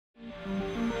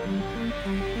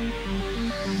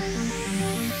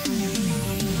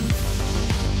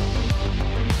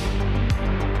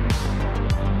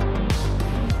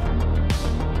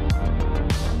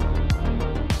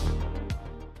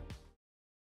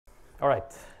All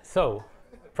right, so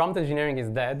prompt engineering is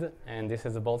dead, and this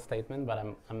is a bold statement, but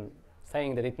I'm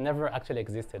saying that it never actually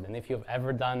existed. And if you've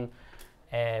ever done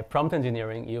prompt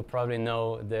engineering, you probably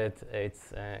know that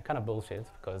it's kind of bullshit,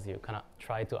 because you kind of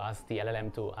try to ask the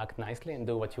LLM to act nicely and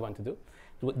do what you want to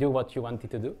do what you want it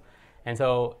to do. And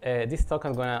so this talk,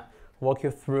 I'm going to walk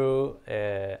you through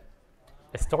a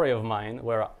story of mine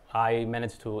where I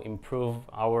managed to improve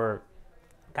our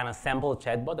kind of sample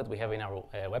chatbot that we have in our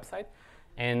website.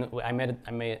 And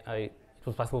it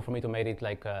was possible for me to make it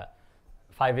like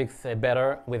 5x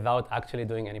better without actually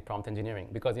doing any prompt engineering,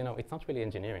 because it's not really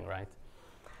engineering, right?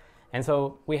 And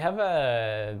so we have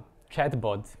a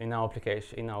chatbot in our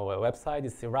application, in our website.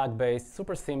 It's RAG-based,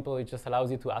 super simple. It just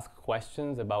allows you to ask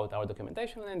questions about our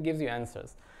documentation and gives you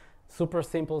answers. Super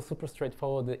simple, super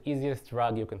straightforward, the easiest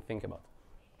RAG you can think about.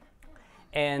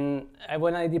 And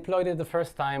when I deployed it the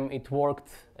first time, it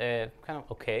worked kind of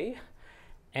OK.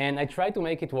 And I tried to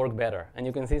make it work better. And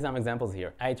you can see some examples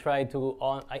here. I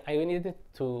needed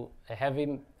to have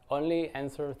him only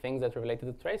answer things that are related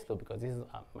to Traceloop, because this is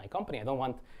my company. I don't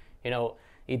want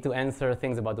it to answer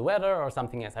things about the weather or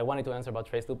something else. I want it to answer about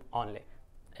Traceloop only.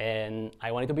 And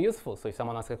I want it to be useful. So if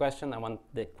someone asks a question, I want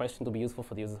the question to be useful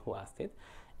for the user who asked it.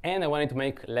 And I wanted to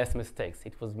make less mistakes.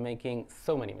 It was making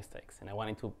so many mistakes. And I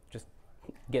wanted to just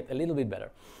get a little bit better.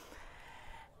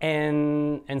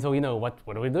 And so what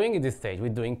are we doing at this stage? We're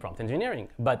doing prompt engineering.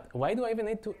 But why do I even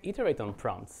need to iterate on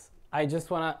prompts? I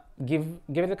just want to give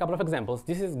it a couple of examples.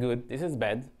 This is good, this is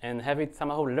bad, and have it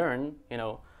somehow learn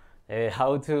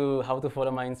how to follow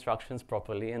my instructions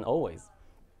properly and always.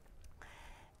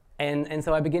 And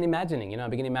so I begin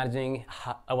imagining,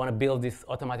 how I want to build this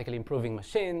automatically improving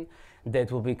machine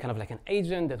that will be kind of like an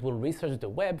agent that will research the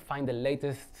web, find the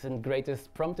latest and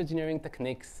greatest prompt engineering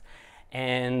techniques,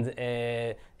 and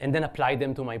then apply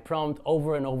them to my prompt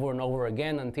over and over and over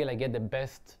again until I get the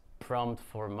best prompt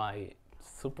for my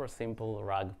super simple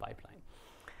RAG pipeline.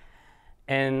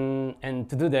 And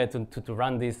to do that, to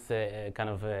run this kind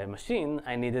of machine,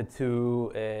 I needed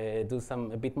to do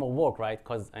a bit more work, right?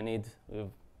 Because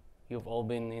you've all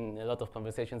been in a lot of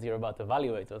conversations here about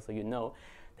evaluators, so you know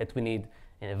that we need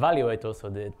an evaluator so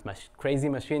that crazy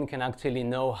machine can actually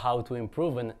know how to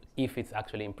improve and if it's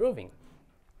actually improving.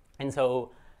 And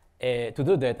so to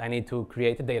do that, I need to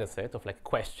create a data set of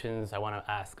questions I want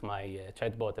to ask my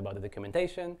chatbot about the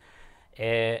documentation.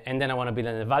 And then I want to build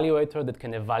an evaluator that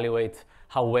can evaluate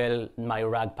how well my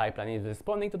RAG pipeline is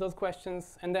responding to those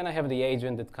questions. And then I have the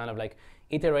agent that kind of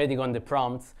iterating on the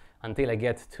prompts until I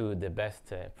get to the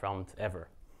best prompt ever.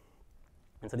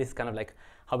 And so this is kind of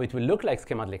how it will look like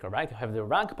schematically, right? You have the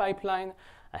RAG pipeline,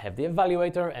 I have the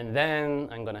evaluator, and then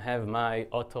I'm going to have my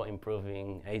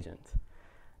auto-improving agent.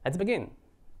 Let's begin.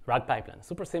 RAG pipeline,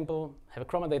 super simple. Have a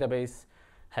Chroma database,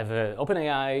 have an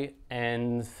OpenAI,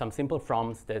 and some simple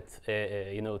prompts that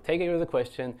take a user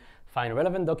question, find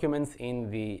relevant documents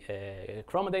in the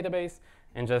Chroma database,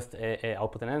 and just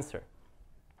output an answer.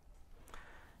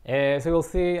 So you'll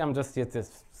see I'm just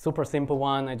this super simple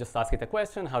one. I just ask it a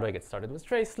question. How do I get started with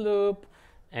Traceloop?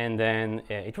 And then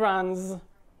it runs,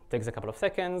 takes a couple of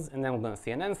seconds, and then we're going to see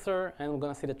an answer, and we're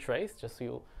going to see the trace. Just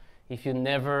so if you've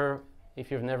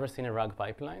never seen a RAG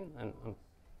pipeline, and I'm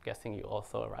guessing you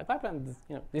also a RAG pipeline,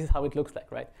 this is how it looks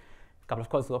like, right? A couple of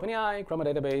calls to OpenAI, Chroma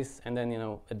database, and then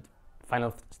at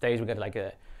final stage we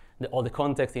get all the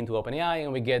context into OpenAI,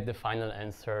 and we get the final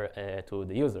answer to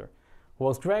the user.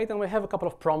 Works great, and we have a couple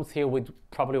of prompts here we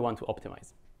probably want to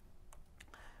optimize.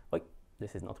 Wait,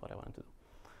 this is not what I wanted to do.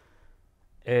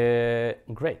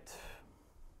 Great.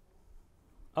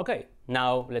 OK,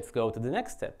 now let's go to the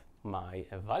next step, my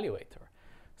evaluator.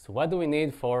 So what do we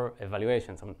need for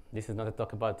evaluations? This is not a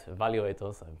talk about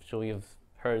evaluators. I'm sure you've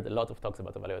heard a lot of talks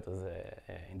about evaluators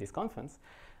in this conference.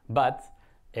 But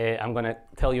I'm going to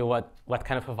tell you what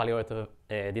kind of evaluator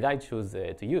did I choose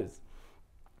to use.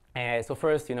 So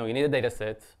first, you need a data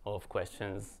set of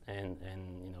questions and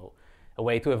a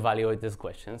way to evaluate these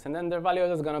questions. And then the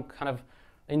evaluator is going to kind of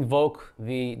invoke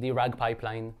the RAG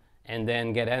pipeline and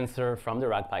then get answer from the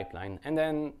RAG pipeline. And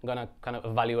then going to kind of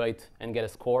evaluate and get a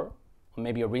score, or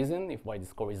maybe a reason why the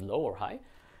score is low or high.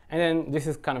 And then this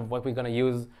is kind of what we're going to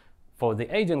use for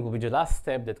the agent, will be the last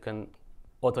step that can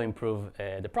auto-improve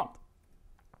the prompt.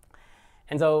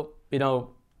 And so,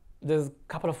 there's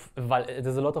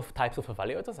a lot of types of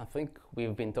evaluators. I think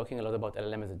we've been talking a lot about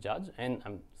LLM as a judge. And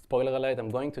spoiler alert, I'm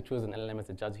going to choose an LLM as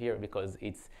a judge here because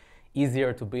it's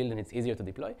easier to build and it's easier to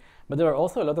deploy. But there are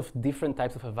also a lot of different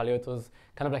types of evaluators,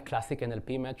 kind of like classic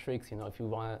NLP metrics. If you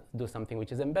want to do something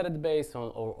which is embedded based or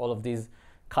all of these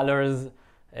colors,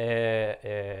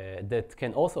 that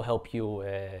can also help you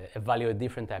evaluate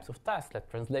different types of tasks, like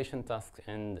translation tasks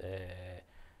and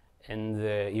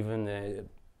even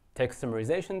text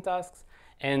summarization tasks.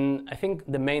 And I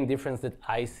think the main difference that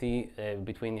I see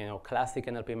between classic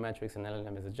NLP metrics and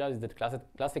LLM as a judge is that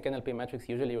classic NLP metrics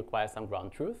usually require some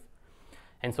ground truth.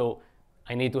 And so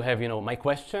I need to have my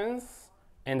questions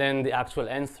and then the actual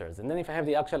answers. And then if I have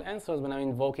the actual answers, when I'm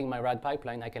invoking my RAG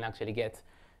pipeline, I can actually get,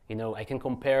 I can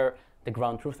compare the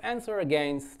ground truth answer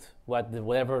against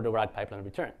whatever the RAG pipeline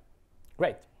return.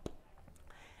 Great.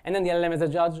 And then the LLM as a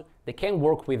judge, they can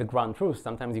work with the ground truth.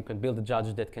 Sometimes you can build a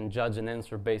judge that can judge an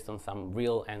answer based on some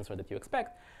real answer that you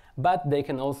expect, but they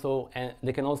can also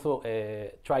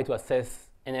try to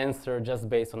assess an answer just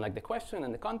based on like the question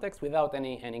and the context without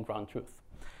any ground truth.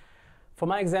 For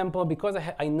my example, because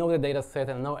I know the data set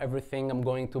and I know everything, I'm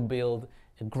going to build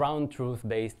a ground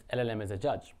truth-based LLM as a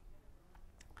judge.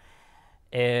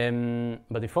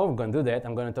 But before we're going to do that,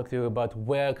 I'm going to talk to you about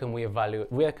where can we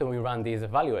run these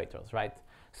evaluators, right?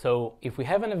 So if we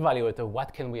have an evaluator,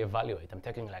 what can we evaluate?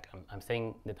 I'm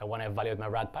saying that I want to evaluate my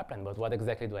RAG pipeline, but what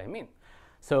exactly do I mean?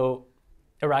 So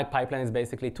a RAG pipeline is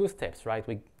basically two steps, right?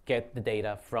 We get the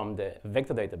data from the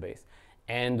vector database,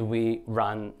 and we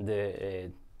run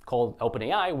the called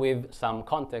OpenAI with some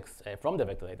context from the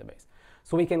vector database.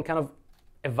 So we can kind of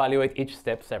evaluate each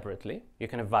step separately. You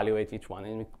can evaluate each one,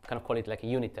 and we kind of call it like a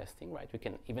unit testing, right? We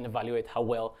can even evaluate how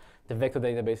well the vector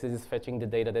database is fetching the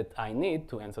data that I need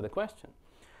to answer the question.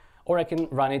 Or I can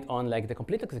run it on like the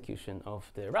complete execution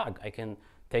of the RAG. I can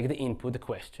take the input, the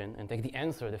question, and take the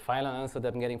answer, the final answer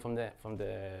that I'm getting from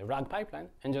the RAG pipeline,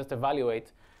 and just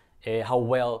evaluate how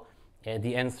well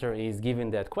the answer is given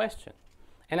that question.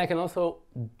 And I can also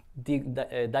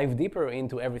dive deeper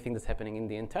into everything that's happening in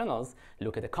the internals,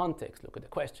 look at the context, look at the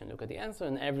question, look at the answer,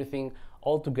 and everything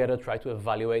all together, try to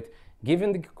evaluate,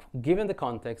 given the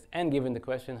context and given the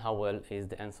question, how well is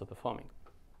the answer performing.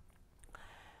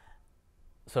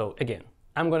 So again,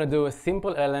 I'm going to do a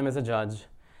simple LLM as a judge,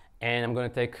 and I'm going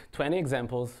to take 20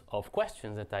 examples of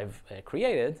questions that I've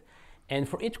created. And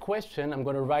for each question, I'm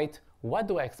going to write, what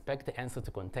do I expect the answer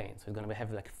to contain? So it's going to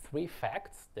have like 3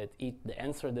 facts that the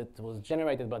answer that was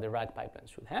generated by the RAG pipeline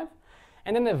should have.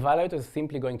 And then the evaluator is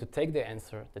simply going to take the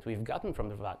answer that we've gotten from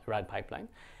the RAG pipeline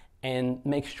and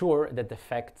make sure that the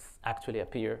facts actually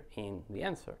appear in the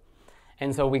answer.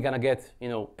 And so we're going to get,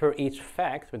 per each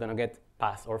fact, we're going to get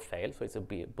pass or fail. So it's a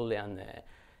Boolean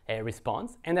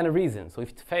response. And then a reason. So if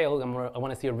it failed, I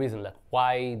want to see a reason, like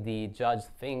why the judge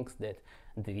thinks that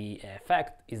the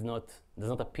fact does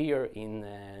not appear in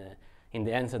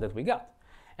the answer that we got.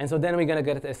 And so then we're going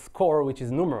to get a score, which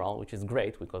is numeral, which is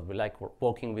great because we like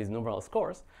working with numeral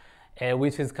scores,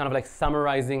 which is kind of like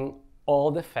summarizing all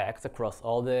the facts across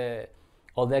all the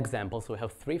examples. So we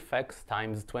have 3 facts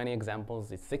times 20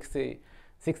 examples. It's 60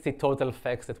 total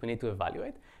facts that we need to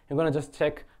evaluate. I'm going to just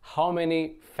check how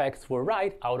many facts were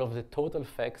right out of the total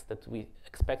facts that we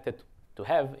expected to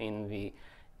have in the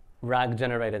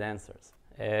RAG-generated answers.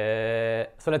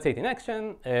 So let's say it in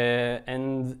action.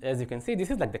 And as you can see,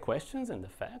 this is like the questions and the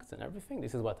facts and everything.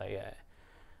 This is what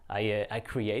I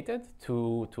created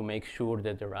to make sure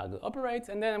that the RAG operates.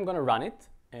 And then I'm going to run it,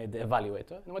 the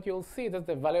evaluator. And what you'll see that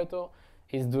the evaluator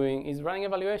is running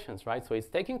evaluations, right? So it's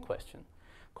taking a question,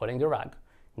 calling the RAG,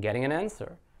 getting an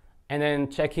answer, and then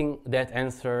checking that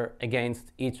answer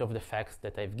against each of the facts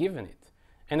that I've given it.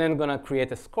 And then I'm going to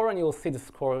create a score, and you'll see the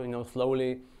score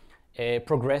slowly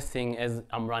progressing as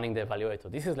I'm running the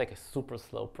evaluator. This is like a super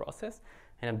slow process,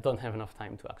 and I don't have enough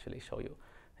time to actually show you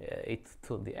it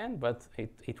till the end, but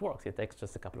it works. It takes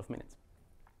just a couple of minutes.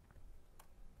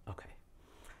 Okay.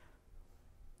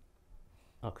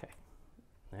 Okay.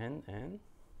 And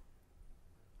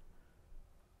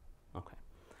okay.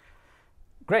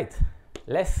 Great.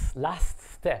 Last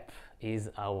step is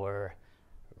our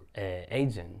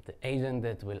agent, the agent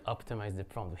that will optimize the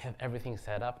prompt. We have everything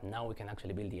set up. Now we can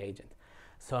actually build the agent.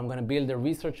 So I'm going to build a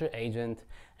researcher agent,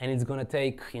 and it's going to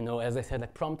take, as I said,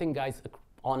 like prompting guides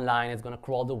online. It's going to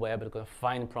crawl the web. It's going to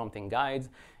find prompting guides.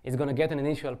 It's going to get an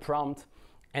initial prompt,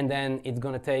 and then it's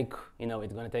going to take,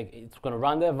 it's going to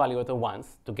run the evaluator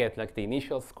once to get like the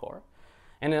initial score.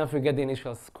 And then after we get the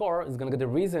initial score, it's going to get the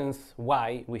reasons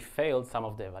why we failed some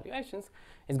of the evaluations.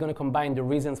 It's going to combine the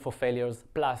reasons for failures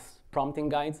plus prompting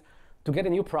guides to get a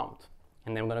new prompt.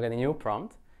 And then we're going to get a new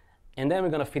prompt. And then we're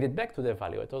going to feed it back to the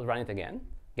evaluator, run it again,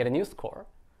 get a new score,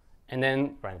 and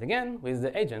then run it again with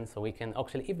the agent so we can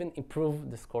actually even improve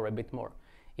the score a bit more.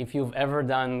 If you've ever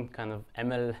done kind of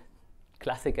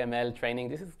classic ML training,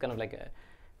 this is kind of like a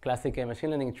classic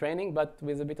machine learning training, but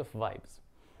with a bit of vibes.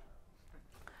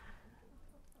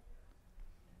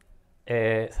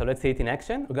 So let's see it in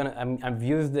action. I've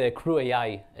used the Crew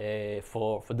AI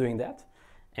for doing that.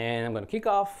 And I'm going to kick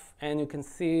off, and you can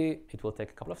see it will take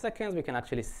a couple of seconds. We can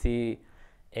actually see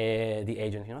the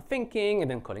agent thinking, and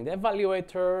then calling the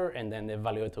evaluator, and then the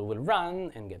evaluator will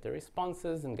run and get the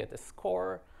responses and get a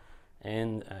score.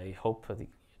 And I hope,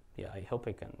 I hope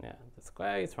I can, that's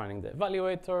great. It's running the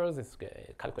evaluators, it's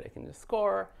calculating the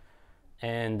score.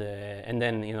 And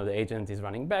then the agent is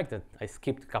running back. That I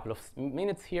skipped a couple of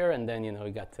minutes here, and then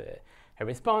we got a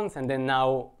response. And then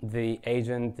now the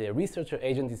researcher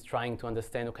agent is trying to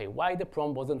understand, okay, why the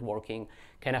prompt wasn't working?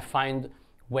 Can I find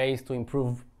ways to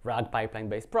improve RAG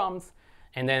pipeline-based prompts?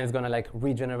 And then it's going to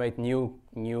regenerate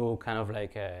new kind of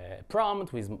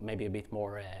prompt with maybe a bit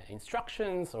more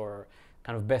instructions or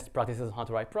kind of best practices on how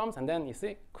to write prompts. And then you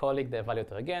see, calling the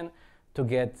evaluator again to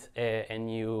get a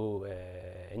new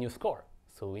score.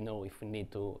 So we know if we need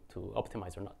to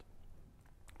optimize or not.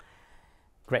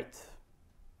 Great.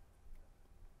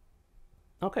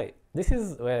 OK, this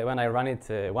is when I run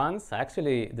it once.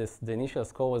 Actually, the initial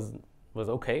score was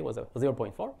OK, was a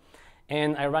 0.4.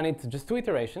 And I ran it just 2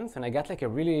 iterations, and I got a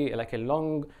really a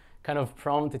long kind of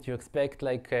prompt that you expect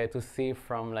to see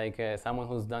from someone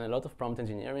who's done a lot of prompt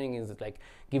engineering. Is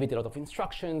give it a lot of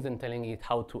instructions and telling it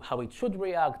how it should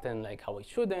react and how it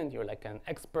shouldn't. You're an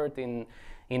expert in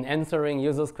answering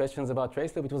users' questions about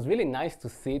Traceloop. It was really nice to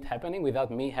see it happening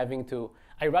without me having to.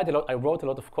 I wrote a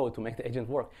lot of code to make the agent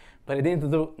work, but I didn't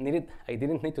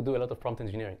need to do a lot of prompt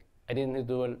engineering. I didn't need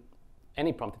to do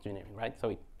any prompt engineering, right? So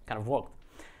it kind of worked.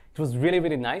 It was really,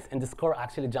 really nice, and the score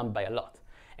actually jumped by a lot.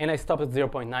 And I stopped at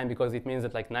 0.9 because it means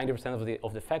that 90%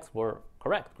 of the facts were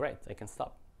correct. Great, I can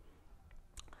stop.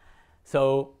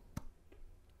 So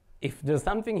if there's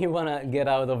something you want to get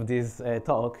out of this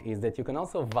talk, is that you can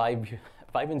also vibe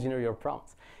engineer your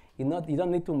prompts. You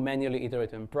don't need to manually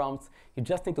iterate on prompts. You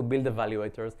just need to build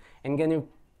evaluators, and then you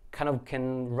kind of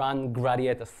can run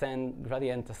gradient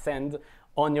ascend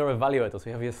on your evaluator. So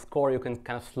you have your score. You can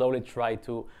kind of slowly try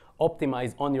to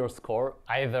optimize on your score,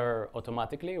 either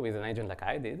automatically with an agent like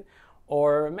I did,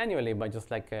 or manually by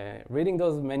just reading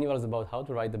those manuals about how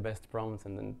to write the best prompts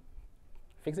and then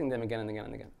fixing them again and again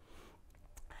and again.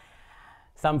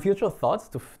 Some future thoughts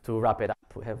to wrap it up.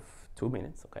 We have 2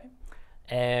 minutes, OK?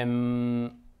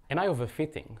 Am I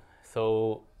overfitting?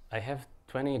 So I have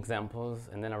 20 examples,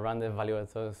 and then I run the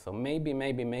evaluators. So maybe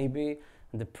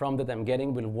the prompt that I'm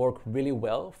getting will work really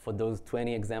well for those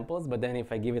 20 examples, but then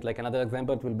if I give it another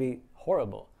example, it will be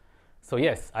horrible. So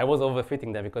yes, I was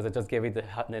overfitting that because I just gave it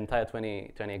the entire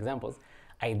 20 examples.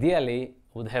 Ideally,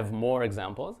 would have more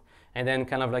examples, and then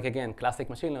kind of again, classic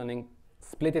machine learning,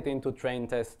 split it into train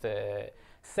test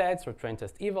sets or train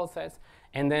test eval sets,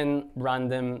 and then run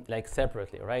them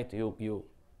separately, right? You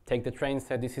take the train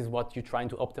set, this is what you're trying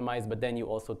to optimize, but then you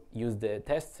also use the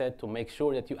test set to make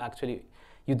sure that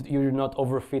you're not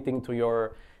overfitting to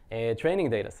your training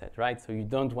data set, right? So you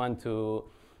don't want to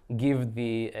give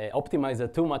the optimizer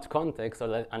too much context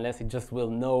unless it just will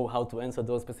know how to answer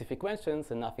those specific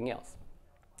questions and nothing else.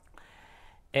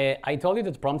 I told you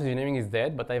that prompt engineering is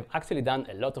dead, but I've actually done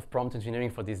a lot of prompt engineering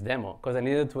for this demo because I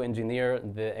needed to engineer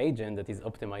the agent that is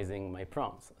optimizing my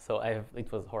prompts. So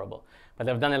it was horrible. But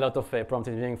I've done a lot of prompt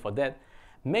engineering for that.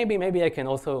 Maybe I can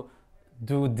also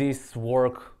do this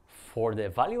work for the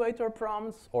evaluator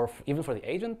prompts or even for the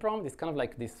agent prompt. It's kind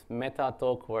of this meta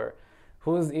talk where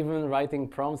who's even writing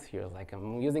prompts here?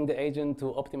 I'm using the agent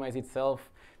to optimize itself.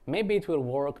 Maybe it will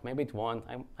work, maybe it won't.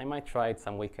 I might try it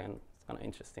some weekend. It's kind of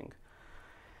interesting.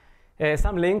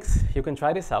 Some links, you can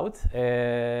try this out.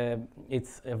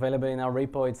 It's available in our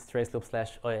repo. It's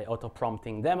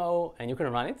Traceloop/auto-prompting demo, and you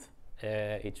can run it.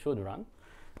 It should run.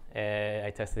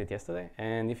 I tested it yesterday.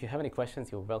 And if you have any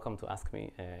questions, you're welcome to ask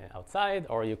me outside,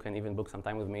 or you can even book some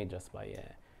time with me just by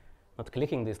not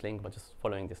clicking this link, but just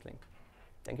following this link.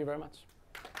 Thank you very much.